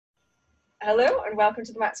Hello and welcome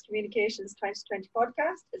to the Max Communications 2020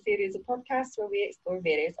 podcast, a series of podcasts where we explore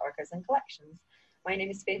various archives and collections. My name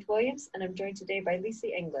is Faith Williams and I'm joined today by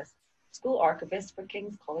Lucy Inglis, School Archivist for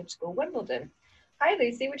King's College School, Wimbledon. Hi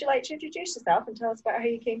Lucy, would you like to introduce yourself and tell us about how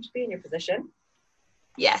you came to be in your position?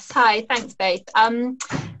 Yes, hi, thanks Faith.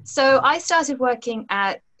 So I started working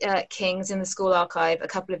at King's in the school archive a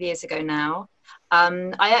couple of years ago now.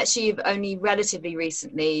 I actually have only relatively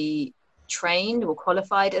recently trained or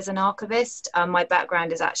qualified as an archivist. My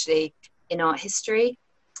background is actually in art history,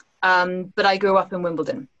 but I grew up in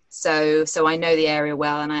Wimbledon. So I know the area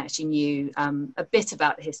well, and I actually knew a bit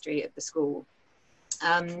about the history of the school.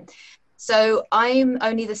 So I'm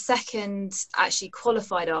only the second actually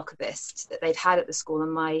qualified archivist that they've had at the school,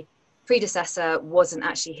 and my predecessor wasn't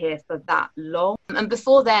actually here for that long. And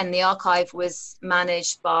before then, the archive was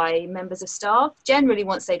managed by members of staff, generally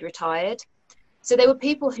once they'd retired. So they were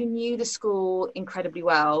people who knew the school incredibly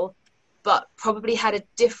well, but probably had a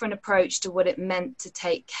different approach to what it meant to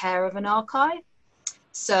take care of an archive.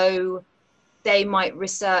 So they might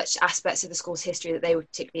research aspects of the school's history that they were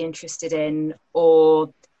particularly interested in,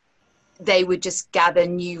 or they would just gather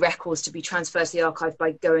new records to be transferred to the archive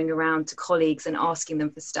by going around to colleagues and asking them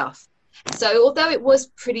for stuff. So although it was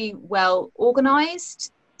pretty well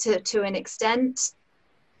organised to an extent,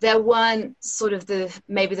 there weren't sort of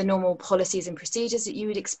maybe the normal policies and procedures that you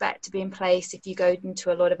would expect to be in place if you go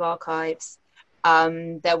into a lot of archives.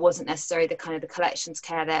 There wasn't necessarily the collections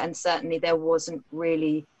care there, and certainly there wasn't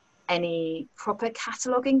really any proper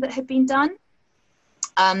cataloguing that had been done.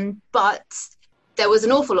 But there was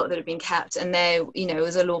an awful lot that had been kept, and there,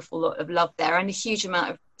 was an awful lot of love there, and a huge amount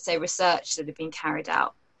of, say, research that had been carried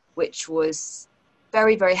out, which was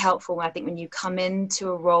very, very helpful. I think when you come into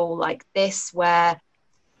a role like this, where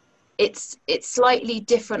it's slightly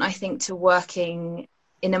different, I think, to working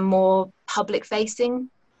in a more public-facing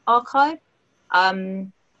archive.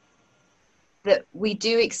 That we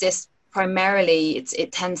do exist primarily,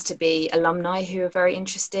 it tends to be alumni who are very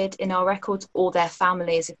interested in our records, or their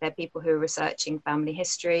families, if they're people who are researching family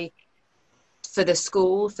history for the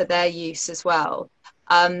school, for their use as well.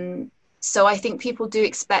 So I think people do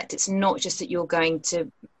expect it's not just that you're going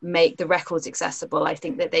to make the records accessible. I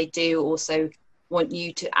think that they do also want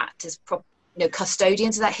you to act as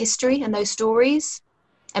custodians of that history and those stories,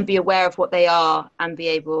 and be aware of what they are and be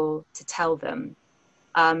able to tell them.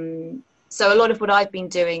 So a lot of what I've been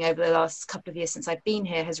doing over the last couple of years since I've been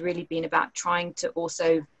here has really been about trying to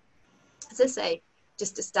also, as I say,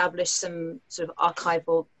 just establish some sort of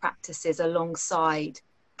archival practices alongside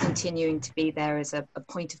continuing to be there as a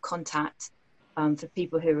point of contact for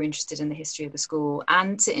people who are interested in the history of the school,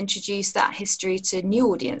 and to introduce that history to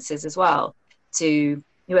new audiences as well, to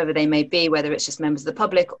whoever they may be, whether it's just members of the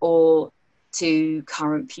public or to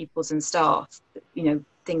current pupils and staff,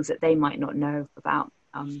 things that they might not know about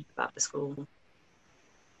the school.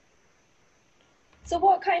 So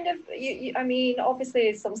what kind of,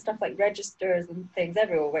 obviously some stuff like registers and things,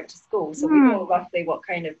 everyone went to school, so we know roughly what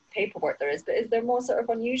kind of paperwork there is, but is there more sort of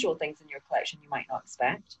unusual things in your collection you might not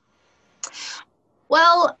expect?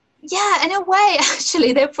 Well, yeah, in a way,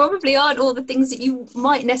 actually, there probably aren't all the things that you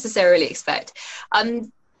might necessarily expect.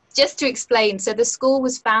 Just to explain, so the school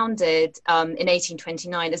was founded in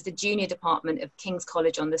 1829 as the junior department of King's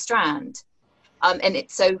College on the Strand.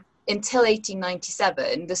 So until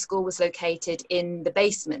 1897, the school was located in the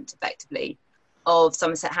basement, effectively, of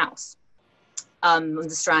Somerset House on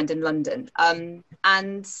the Strand in London.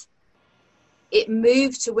 And it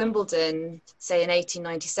moved to Wimbledon, say, in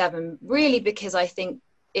 1897, really because I think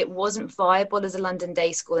it wasn't viable as a London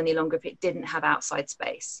day school any longer if it didn't have outside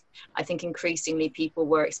space. I think increasingly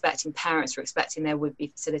parents were expecting there would be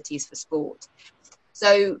facilities for sport.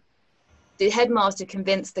 So the headmaster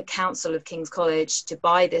convinced the council of King's College to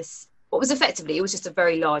buy this, what was effectively, it was just a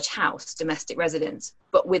very large house, domestic residence,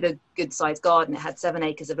 but with a good sized garden. It had 7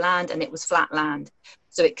 acres of land and it was flat land,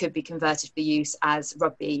 so it could be converted for use as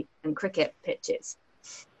rugby and cricket pitches.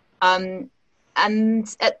 And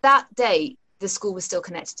at that date, the school was still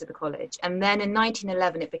connected to the college. And then in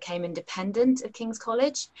 1911, it became independent of King's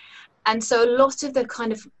College. And so a lot of the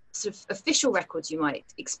kind of sort of official records you might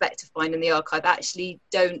expect to find in the archive actually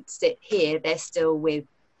don't sit here. They're still with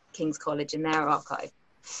King's College in their archive.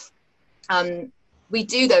 We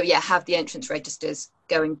do, though, have the entrance registers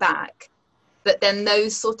going back, but then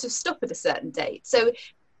those sort of stop at a certain date. So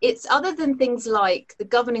it's, other than things like the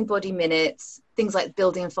governing body minutes, things like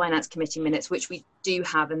building and finance committee minutes, which we do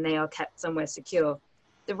have and they are kept somewhere secure.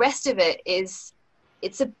 The rest of it is,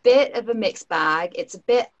 it's a bit of a mixed bag. It's a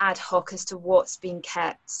bit ad hoc as to what's being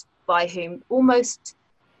kept by whom, almost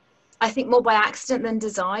I think more by accident than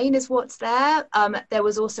design is what's there. There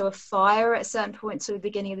was also a fire at a certain point to the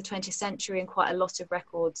beginning of the 20th century, and quite a lot of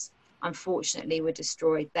records, unfortunately, were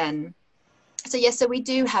destroyed then. So yes, so we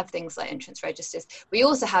do have things like entrance registers. We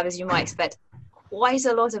also have, as you might expect, quite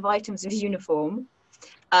a lot of items of uniform.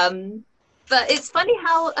 But it's funny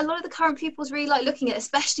how a lot of the current pupils really like looking at it,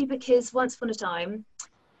 especially because once upon a time,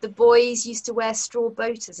 the boys used to wear straw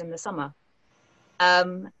boaters in the summer.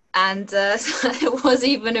 So there was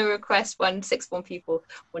even a request when sixth form people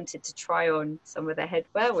wanted to try on some of their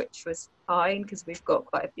headwear, which was fine because we've got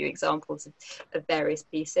quite a few examples of various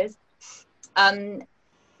pieces.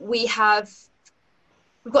 We've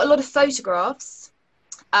got a lot of photographs,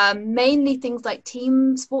 mainly things like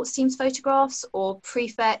sports teams photographs or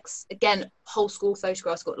prefects. Again, whole school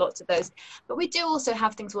photographs, got lots of those. But we do also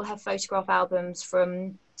have things, we'll have photograph albums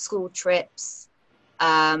from school trips,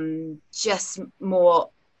 just more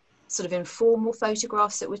sort of informal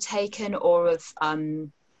photographs that were taken, or of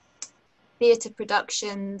theatre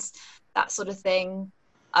productions, that sort of thing.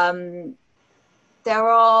 There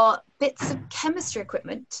are bits of chemistry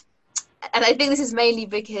equipment, and I think this is mainly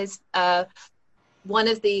because one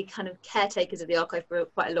of the kind of caretakers of the archive for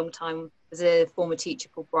quite a long time was a former teacher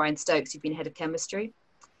called Brian Stokes, who'd been head of chemistry.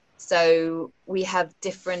 So we have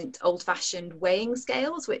different old-fashioned weighing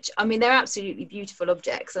scales, which, I mean, they're absolutely beautiful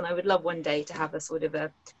objects, and I would love one day to have a sort of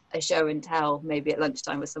a show and tell, maybe at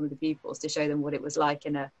lunchtime with some of the pupils, to show them what it was like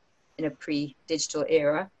in a pre-digital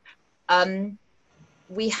era.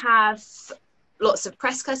 We have lots of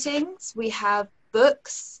press cuttings. We have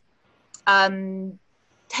books.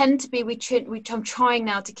 Tend to be, I'm trying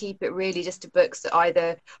now to keep it really just to books that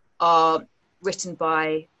either are written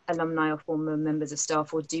by alumni or former members of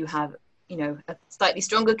staff, or do have, you know, a slightly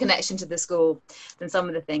stronger connection to the school than some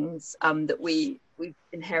of the things that we've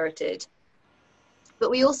inherited. But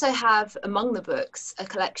we also have, among the books, a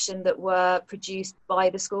collection that were produced by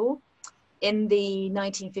the school in the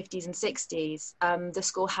 1950s and 60s. The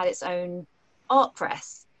school had its own art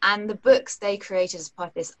press, and the books they created as part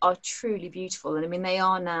of this are truly beautiful. And I mean, they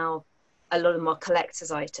are now, a lot of them are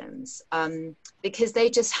collector's items, because they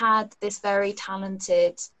just had this very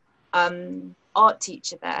talented art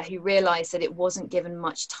teacher there who realized that it wasn't given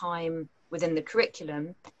much time within the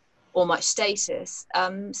curriculum or much status.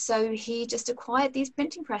 So he just acquired these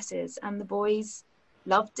printing presses, and the boys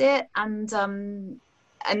loved it. And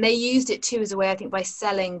they used it too as a way, I think, by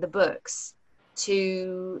selling the books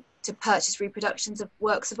to purchase reproductions of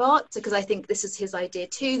works of art, because I think this is his idea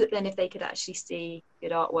too, that then if they could actually see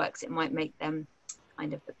good artworks, it might make them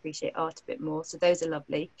kind of appreciate art a bit more. So those are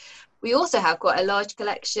lovely. We also have quite a large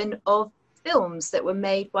collection of films that were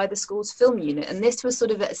made by the school's film unit, and this was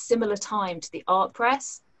sort of at a similar time to the art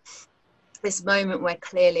press, this moment where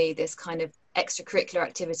clearly this kind of extracurricular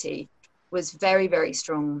activity was very, very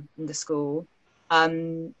strong in the school.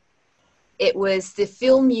 It was, the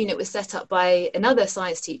film unit was set up by another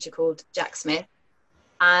science teacher called Jack Smith,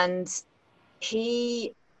 and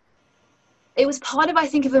it was part of, I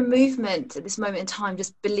think, of a movement at this moment in time,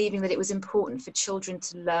 just believing that it was important for children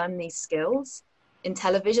to learn these skills in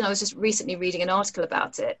television. I was just recently reading an article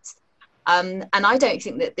about it, and I don't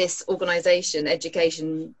think that this organisation,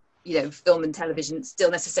 education, you know, film and television, still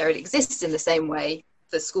necessarily exists in the same way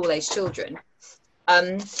for school-age children.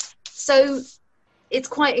 So it's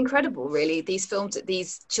quite incredible, really, these films that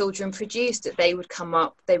these children produced, that they would come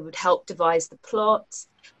up, they would help devise the plot,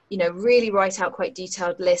 you know, really write out quite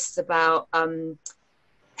detailed lists about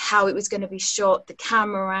how it was going to be shot, the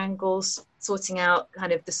camera angles, sorting out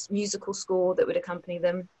kind of the musical score that would accompany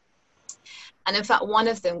them. And in fact, one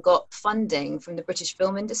of them got funding from the British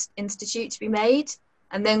Film Institute to be made,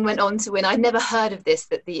 and then went on to win. I'd never heard of this,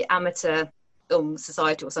 that the Amateur Film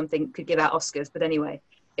Society or something could give out Oscars, but anyway,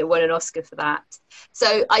 it won an Oscar for that.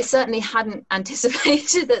 So I certainly hadn't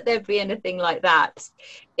anticipated that there'd be anything like that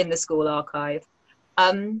in the school archive.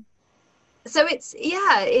 So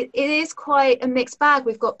it is quite a mixed bag.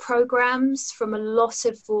 We've got programs from a lot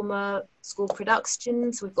of former school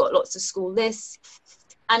productions. We've got lots of school lists.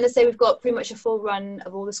 And as I say, we've got pretty much a full run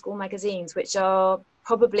of all the school magazines, which are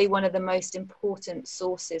probably one of the most important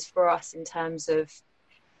sources for us in terms of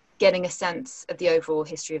getting a sense of the overall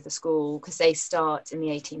history of the school, because they start in the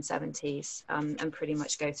 1870s and pretty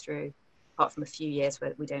much go through, apart from a few years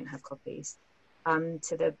where we don't have copies,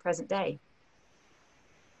 to the present day.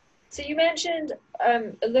 So you mentioned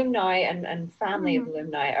alumni and family of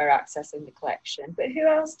alumni are accessing the collection, but who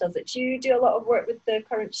else does it? Do you do a lot of work with the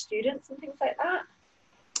current students and things like that?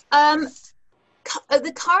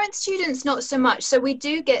 The current students, not so much. So we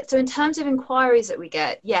do get, so in terms of inquiries that we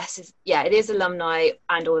get, yes, it is alumni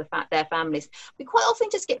and all their families. We quite often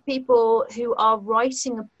just get people who are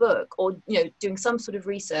writing a book or, doing some sort of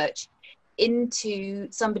research into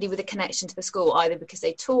somebody with a connection to the school, either because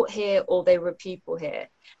they taught here or they were a pupil here,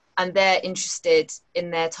 and they're interested in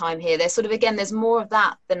their time here. There's sort of, again, there's more of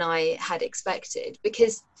that than I had expected,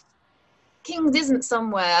 because King's isn't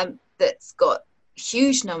somewhere that's got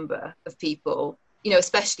huge number of people,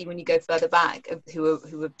 especially when you go further back, who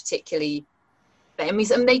are particularly famous.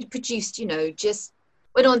 And they produced, just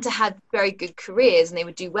went on to have very good careers, and they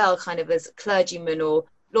would do well kind of as clergymen or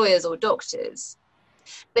lawyers or doctors.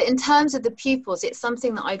 But in terms of the pupils, it's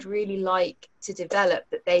something that I'd really like to develop,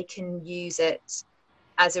 that they can use it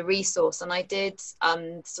as a resource. And I did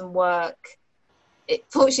some work. It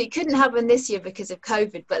fortunately couldn't happen this year because of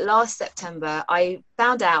COVID, but last September I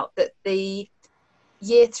found out that the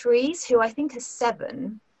year threes, who I think are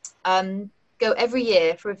 7, go every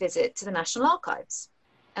year for a visit to the National Archives.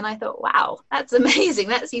 And I thought, wow, that's amazing.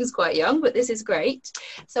 That seems quite young, but this is great.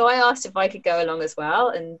 So I asked if I could go along as well,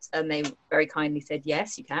 and they very kindly said,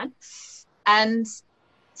 yes, you can. And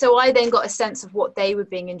so I then got a sense of what they were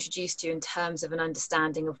being introduced to in terms of an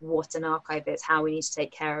understanding of what an archive is, how we need to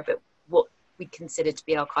take care of it, what we consider to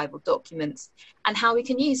be archival documents, and how we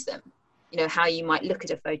can use them. How you might look at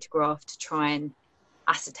a photograph to try and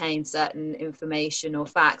ascertain certain information or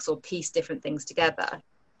facts, or piece different things together.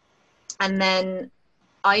 And then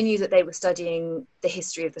I knew that they were studying the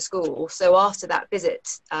history of the school. So after that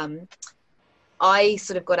visit, I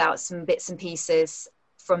sort of got out some bits and pieces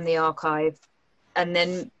from the archive, and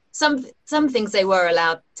then some things they were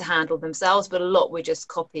allowed to handle themselves, but a lot were just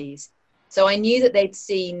copies. So I knew that they'd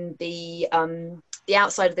seen the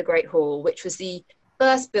outside of the Great Hall, which was the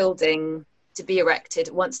first building to be erected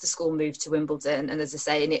once the school moved to Wimbledon. And as I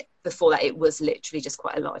say, before that, it was literally just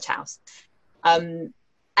quite a large house.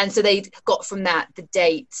 And so they got from that the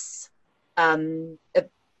dates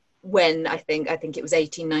when I think it was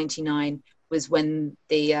 1899 was when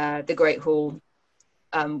the Great Hall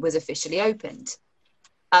was officially opened.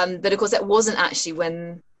 But of course, that wasn't actually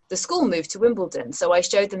when the school moved to Wimbledon. So I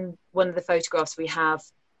showed them one of the photographs we have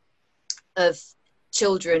of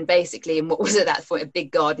children basically in what was at that point a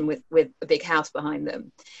big garden with a big house behind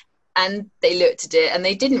them. And they looked at it and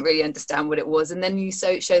they didn't really understand what it was. And then you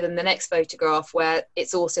show them the next photograph where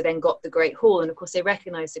it's also then got the Great Hall. And of course they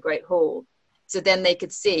recognized the Great Hall. So then they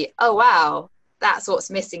could see, oh, wow, that's what's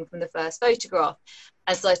missing from the first photograph.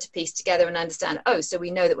 And started to piece together and understand, oh, so we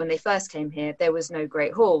know that when they first came here, there was no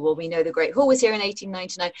Great Hall. Well, we know the Great Hall was here in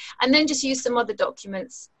 1899. And then just use some other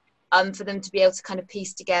documents for them to be able to kind of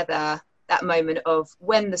piece together that moment of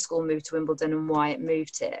when the school moved to Wimbledon and why it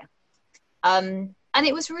moved here. And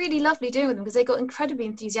it was really lovely doing with them because they got incredibly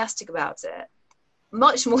enthusiastic about it,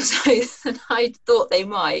 much more so than I thought they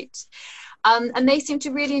might. And they seemed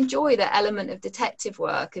to really enjoy that element of detective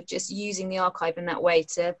work, of just using the archive in that way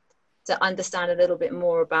to understand a little bit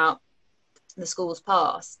more about the school's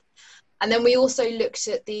past. And then we also looked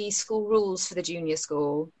at the school rules for the junior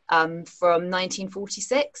school from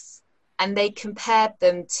 1946, and they compared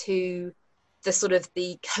them to the sort of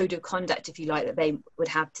the code of conduct, if you like, that they would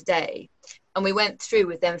have today. And we went through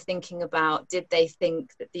with them thinking about, did they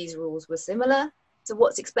think that these rules were similar to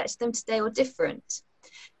what's expected of them today or different?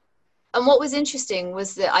 And what was interesting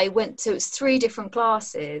was that it was 3 different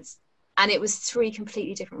classes, and it was 3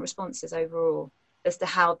 completely different responses overall as to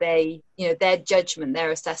how they, their judgment,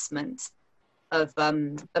 their assessment of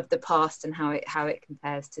the past and how it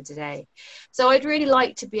compares to today. So I'd really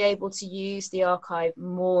like to be able to use the archive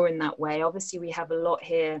more in that way. Obviously, we have a lot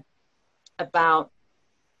here about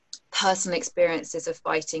personal experiences of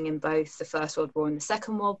fighting in both the First World War and the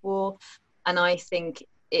Second World War. And I think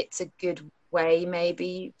it's a good way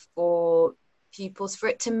maybe for pupils for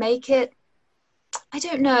it to make it, I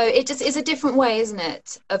don't know, it just is a different way, isn't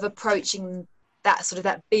it, of approaching that sort of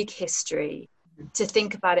that big history, to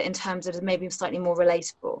think about it in terms of maybe slightly more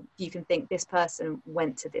relatable. You can think this person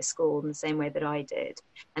went to this school in the same way that I did,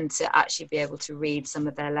 and to actually be able to read some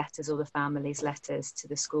of their letters or the family's letters to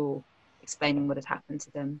the school explaining what had happened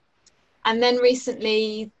to them. And then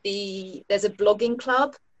recently there's a blogging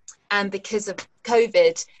club, and because of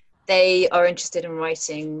COVID, they are interested in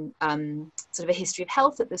writing sort of a history of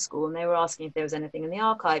health at the school, and they were asking if there was anything in the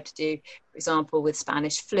archive to do, for example, with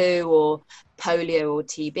Spanish flu or polio or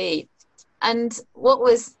TB. And what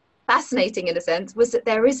was fascinating in a sense was that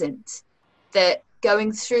there isn't, that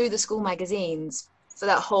going through the school magazines for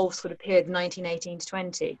that whole sort of period, 1918 to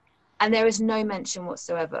 20, and there is no mention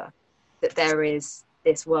whatsoever that there is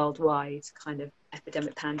this worldwide kind of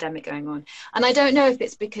epidemic, pandemic going on. And I don't know if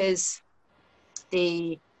it's because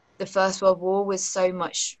the First World War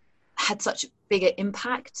had such a bigger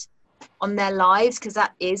impact on their lives, because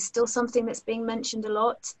that is still something that's being mentioned a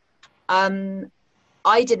lot.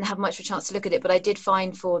 I didn't have much of a chance to look at it, but I did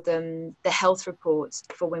find for them the health report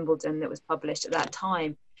for Wimbledon that was published at that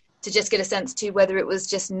time, to just get a sense too whether it was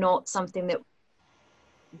just not something that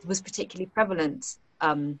was particularly prevalent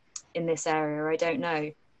in this area. I don't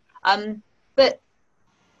know. But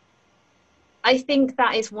I think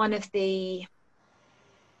that is one of the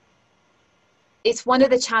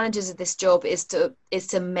challenges of this job, is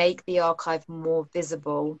to make the archive more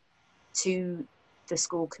visible to the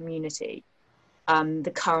school community,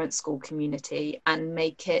 the current school community, and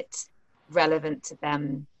make it relevant to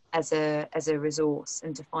them as a resource,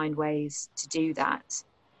 and to find ways to do that.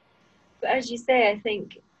 But as you say, I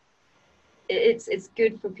think it's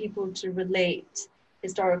good for people to relate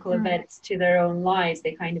historical events to their own lives.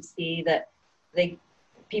 They kind of see that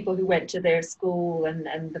people who went to their school and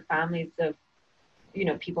the families of, you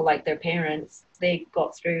know, people like their parents, they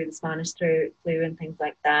got through the Spanish flu and things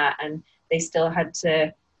like that, and they still had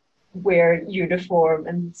to wear uniform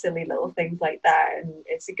and silly little things like that. And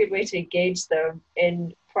it's a good way to engage them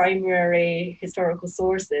in primary historical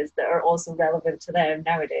sources that are also relevant to them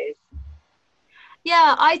nowadays.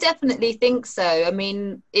 Yeah, I definitely think so. I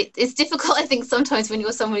mean, it's difficult, I think, sometimes when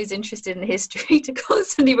you're someone who's interested in history, to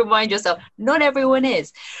constantly remind yourself, not everyone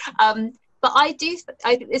is. But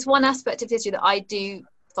it's one aspect of history that I do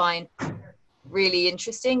find really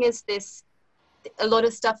interesting, is this: a lot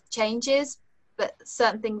of stuff changes, but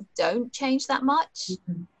certain things don't change that much.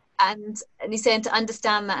 Mm-hmm. And you're saying to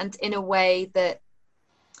understand that, and in a way that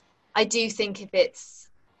I do think, if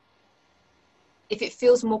it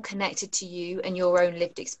feels more connected to you and your own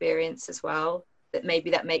lived experience as well, that maybe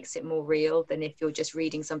that makes it more real than if you're just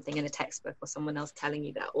reading something in a textbook or someone else telling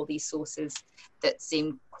you that, or these sources that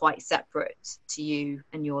seem quite separate to you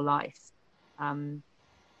and your life.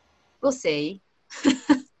 We'll see.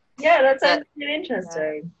 Yeah, that sounds really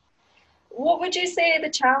interesting. Yeah. What would you say are the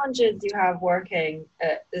challenges you have working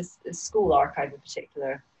at this school archive in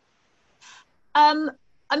particular?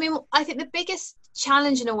 I mean, I think the biggest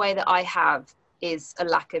challenge in a way that I have is a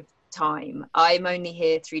lack of time. I'm only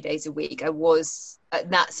here 3 days a week.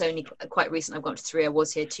 That's only quite recent. I've gone to 3. I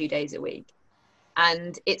was here 2 days a week.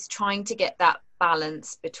 And it's trying to get that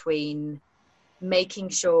balance between making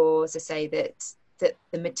sure, as I say, that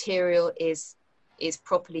the material is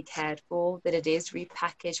properly cared for, that it is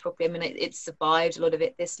repackaged properly. I mean, it's survived a lot of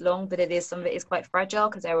it this long, but some of it is quite fragile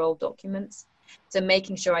because they're old documents. So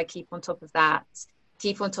making sure I keep on top of that,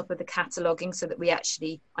 keep on top of the cataloguing, so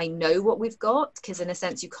that I know what we've got, because in a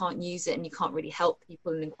sense you can't use it and you can't really help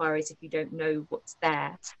people in inquiries if you don't know what's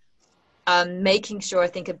there. Making sure, I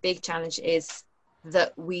think a big challenge is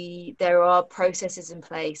that there are processes in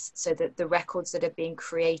place so that the records that are being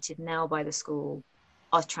created now by the school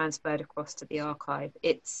are transferred across to the archive.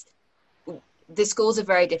 The school's a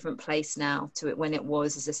very different place now to it when it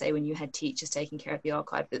was, as I say, when you had teachers taking care of the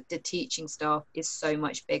archive. The teaching staff is so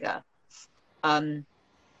much bigger.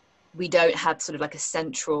 We don't have sort of like a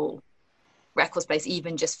central records place.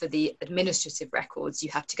 Even just for the administrative records, you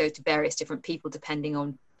have to go to various different people depending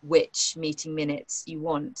on which meeting minutes you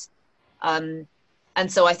want. And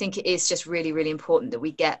so I think it is just really, really important that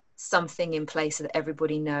we get something in place so that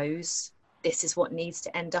everybody knows this is what needs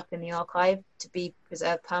to end up in the archive to be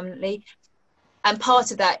preserved permanently. And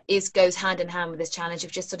part of that goes hand in hand with this challenge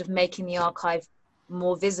of just sort of making the archive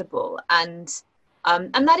more visible. And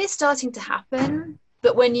that is starting to happen.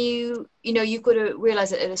 But when you've got to realise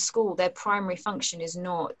that at a school, their primary function is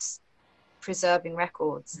not preserving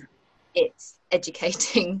records. It's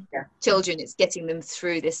educating children. It's getting them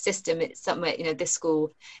through this system. It's somewhere, this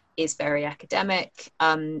school is very academic.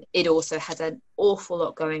 It also has an awful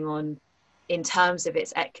lot going on in terms of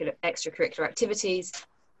its extracurricular activities.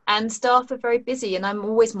 And staff are very busy, and I'm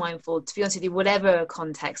always mindful, to be honest with you, whatever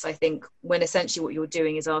context, I think when essentially what you're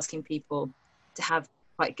doing is asking people to have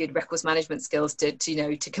quite good records management skills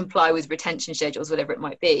to comply with retention schedules, whatever it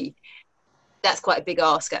might be, that's quite a big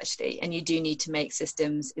ask actually. And you do need to make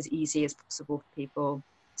systems as easy as possible for people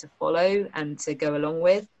to follow and to go along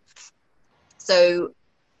with. So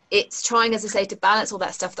it's trying, as I say, to balance all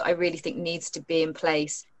that stuff that I really think needs to be in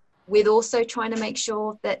place, with also trying to make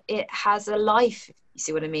sure that it has a life, you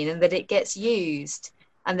see what I mean, and that it gets used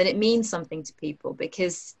and that it means something to people,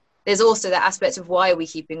 because there's also that aspect of why are we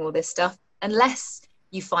keeping all this stuff unless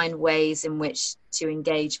you find ways in which to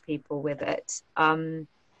engage people with it.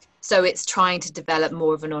 So it's trying to develop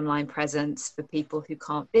more of an online presence for people who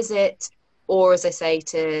can't visit, or, as I say,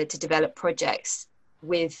 to develop projects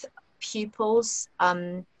with pupils,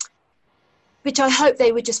 which I hope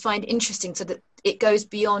they would just find interesting, so that it goes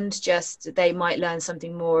beyond just they might learn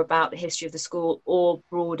something more about the history of the school or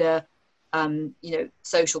broader,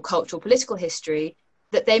 social, cultural, political history,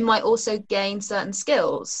 that they might also gain certain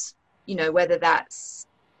skills, whether that's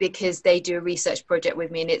because they do a research project with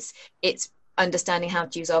me and it's understanding how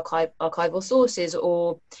to use archival sources,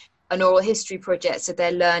 or an oral history project, so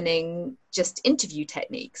they're learning just interview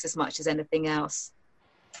techniques as much as anything else.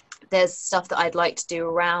 There's stuff that I'd like to do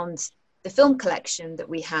around the film collection that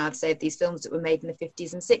we have, say these films that were made in the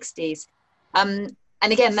 50s and 60s. And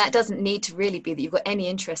again, that doesn't need to really be that you've got any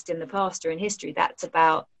interest in the past or in history. That's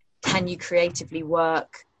about, can you creatively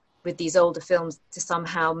work with these older films to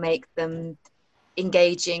somehow make them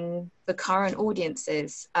engaging for current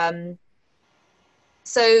audiences?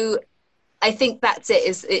 So I think that's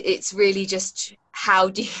it. It's really just, how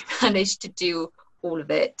do you manage to do all of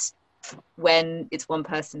it when it's one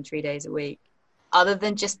person 3 days a week? Other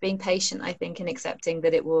than just being patient, I think, and accepting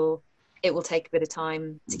that it will take a bit of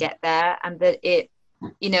time to get there, and that it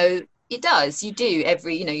does. You do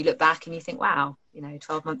you look back and you think, wow,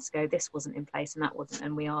 12 months ago this wasn't in place and that wasn't,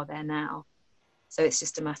 and we are there now. So it's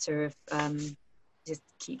just a matter of just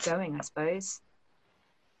keep going, I suppose.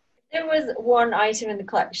 If there was one item in the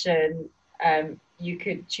collection you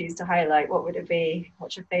could choose to highlight, what would it be?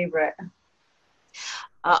 What's your favourite?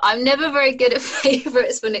 I'm never very good at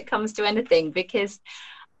favourites when it comes to anything, because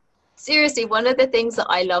seriously, one of the things that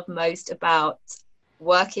I love most about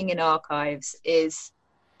working in archives is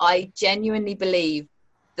I genuinely believe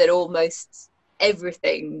that almost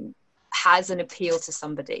everything has an appeal to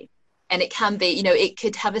somebody. And it can be, it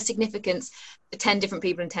could have a significance for 10 different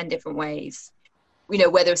people in 10 different ways.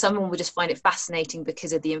 Whether someone will just find it fascinating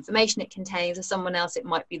because of the information it contains, or someone else it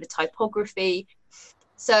might be the typography.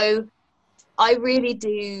 So I really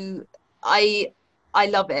do, I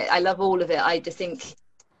love it. I love all of it. I just think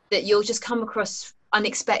that you'll just come across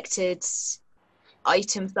unexpected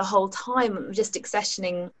items the whole time. I'm just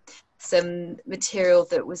accessioning some material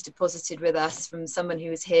that was deposited with us from someone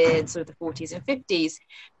who was here in sort of the 40s and 50s.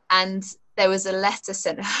 And there was a letter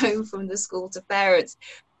sent home from the school to parents,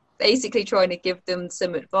 basically trying to give them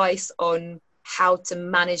some advice on how to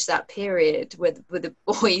manage that period where the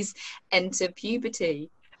boys enter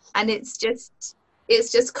puberty. And it's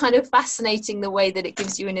just kind of fascinating the way that it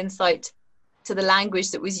gives you an insight to the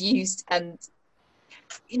language that was used and,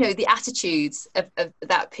 the attitudes of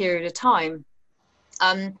that period of time.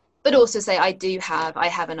 But also say I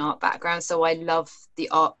have an art background, so I love the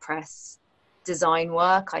art press design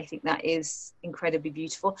work. I think that is incredibly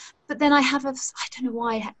beautiful. But then I don't know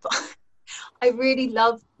why, but I really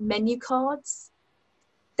love menu cards.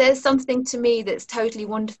 There's something to me that's totally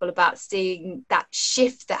wonderful about seeing that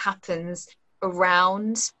shift that happens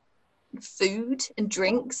around food and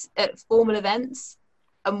drinks at formal events,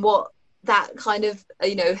 and what that kind of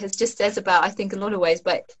has just says about, I think, in a lot of ways,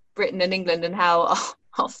 but Britain and England, and how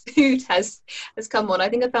our food has come on. I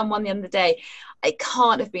think I found one the other day. It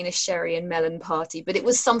can't have been a sherry and melon party, but it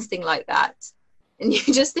was something like that. And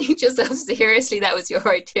you just think to yourself, seriously, that was your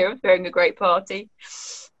idea of throwing a great party,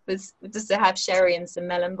 was just to have sherry and some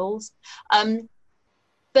melon balls.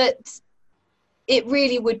 But it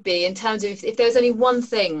really would be, in terms of if there was only one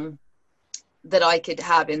thing that I could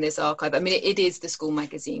have in this archive, I mean, it is the school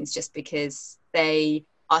magazines, just because they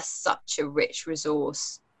are such a rich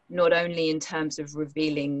resource, not only in terms of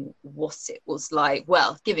revealing what it was like,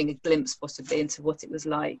 well, giving a glimpse possibly into what it was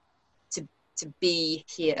like to be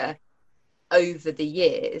here over the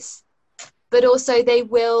years, but also they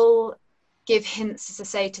will give hints, as I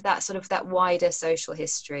say, to that sort of that wider social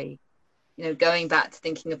history, going back to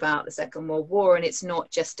thinking about the Second World War. And it's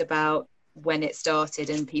not just about when it started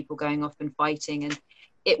and people going off and fighting, and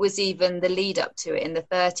it was even the lead up to it in the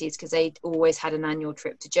 30s, because they'd always had an annual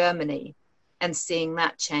trip to Germany, and seeing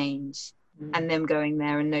that change and them going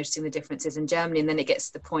there and noticing the differences in Germany. And then it gets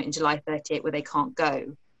to the point in July 38 where they can't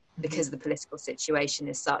go because the political situation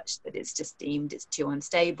is such that it's just deemed it's too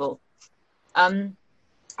unstable. And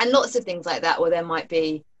lots of things like that, or there might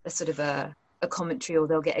be a sort of a commentary, or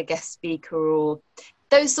they'll get a guest speaker, or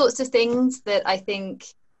those sorts of things that I think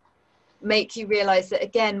make you realise that,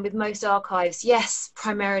 again, with most archives, yes,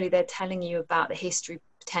 primarily they're telling you about the history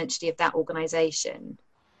potentially of that organisation,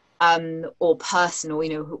 or personal,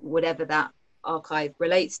 whatever that archive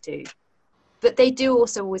relates to. But they do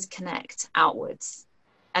also always connect outwards,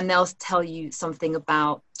 and they'll tell you something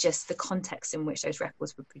about just the context in which those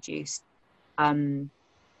records were produced, and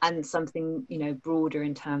something, broader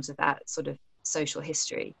in terms of that sort of social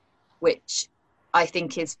history, which I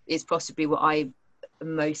think is possibly what I'm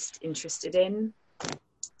most interested in.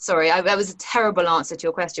 Sorry, that was a terrible answer to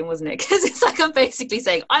your question, wasn't it? Because it's like I'm basically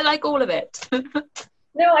saying I like all of it.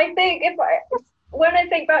 No, I think when I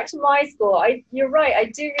think back to my school, you're right, I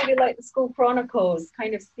do really like the school chronicles,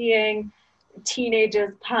 kind of seeing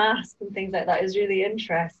teenagers past and things like that is really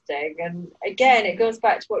interesting. And again, it goes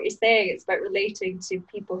back to what you're saying, it's about relating to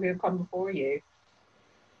people who have come before you.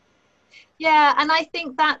 Yeah, and I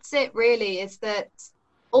think that's it really, is that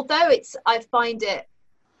although I find it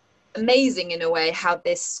amazing in a way how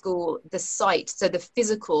this school, the site, so the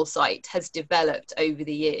physical site has developed over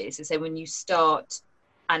the years. So when you start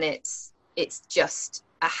and it's just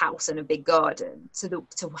a house and a big garden to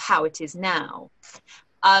how it is now.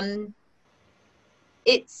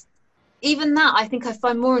 It's even that I think I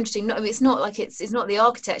find more interesting. It's not like it's not the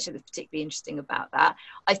architecture that's particularly interesting about that.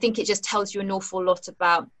 I think it just tells you an awful lot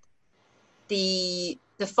about the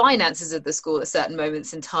finances of the school at certain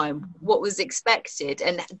moments in time, what was expected,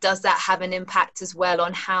 and does that have an impact as well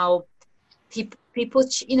on how people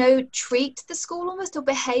treat the school almost, or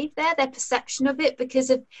behave there, their perception of it, because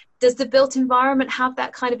of, does the built environment have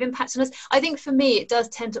that kind of impact on us? I think for me it does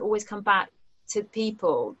tend to always come back to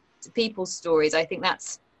people's stories. I think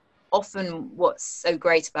that's often what's so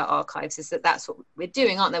great about archives, is that that's what we're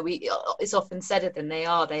doing, aren't they? It's often said of them, they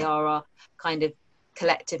are our kind of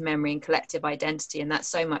collective memory and collective identity, and that's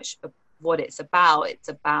so much of what it's about. It's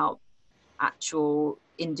about actual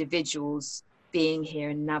individuals being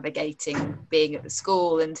here and navigating being at the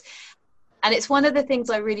school, and it's one of the things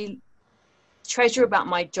I really treasure about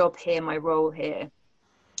my job here, my role here,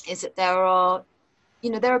 is that there are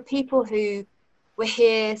people who were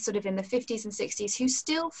here sort of in the 50s and 60s who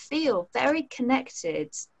still feel very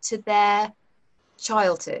connected to their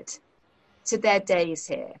childhood, to their days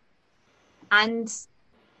here. And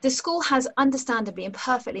the school has understandably and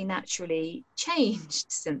perfectly naturally changed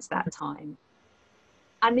since that time.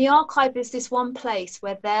 And the archive is this one place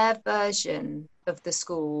where their version of the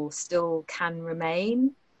school still can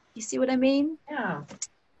remain. You see what I mean? Yeah.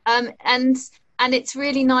 And it's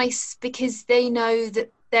really nice because they know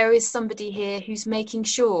that there is somebody here who's making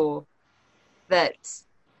sure that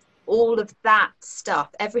all of that stuff,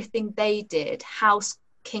 everything they did, how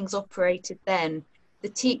King's operated then, the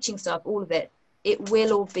teaching stuff, all of it, it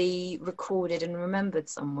will all be recorded and remembered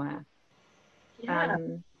somewhere. Yeah.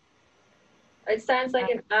 It sounds like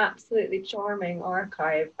an absolutely charming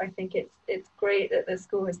archive. I think it's great that the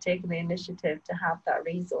school has taken the initiative to have that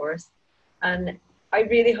resource. And I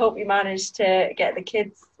really hope you manage to get the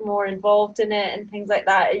kids more involved in it and things like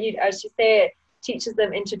that. As you say, it teaches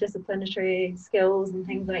them interdisciplinary skills and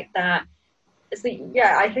things like that. So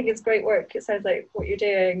yeah, I think it's great work. It sounds like what you're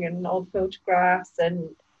doing, and all the photographs, and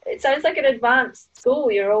it sounds like an advanced school.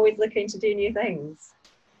 You're always looking to do new things.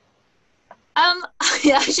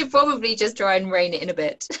 Yeah, I should probably just try and rein it in a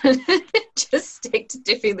bit. Just stick to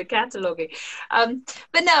doing the cataloguing.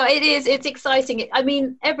 But no, it's exciting. I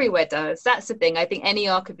mean, everywhere does. That's the thing. I think any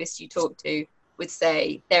archivist you talk to would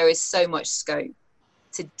say there is so much scope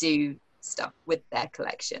to do stuff with their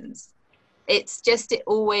collections. It's just,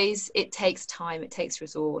 it takes time, it takes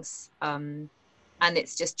resource. And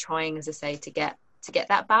it's just trying, as I say, to get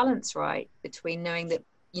that balance right between knowing that,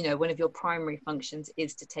 one of your primary functions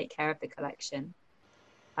is to take care of the collection,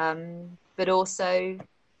 but also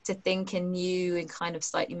to think in new and kind of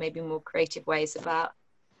slightly maybe more creative ways about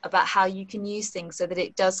how you can use things so that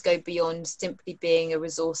it does go beyond simply being a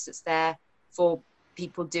resource that's there for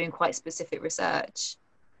people doing quite specific research.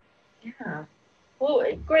 Yeah. Well,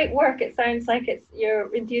 great work. It sounds like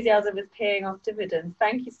your enthusiasm is paying off dividends.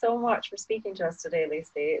 Thank you so much for speaking to us today,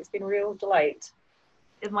 Lucy. It's been a real delight.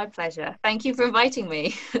 It's my pleasure. Thank you for inviting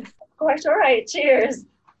me. Quite all right. Cheers.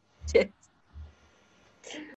 Cheers.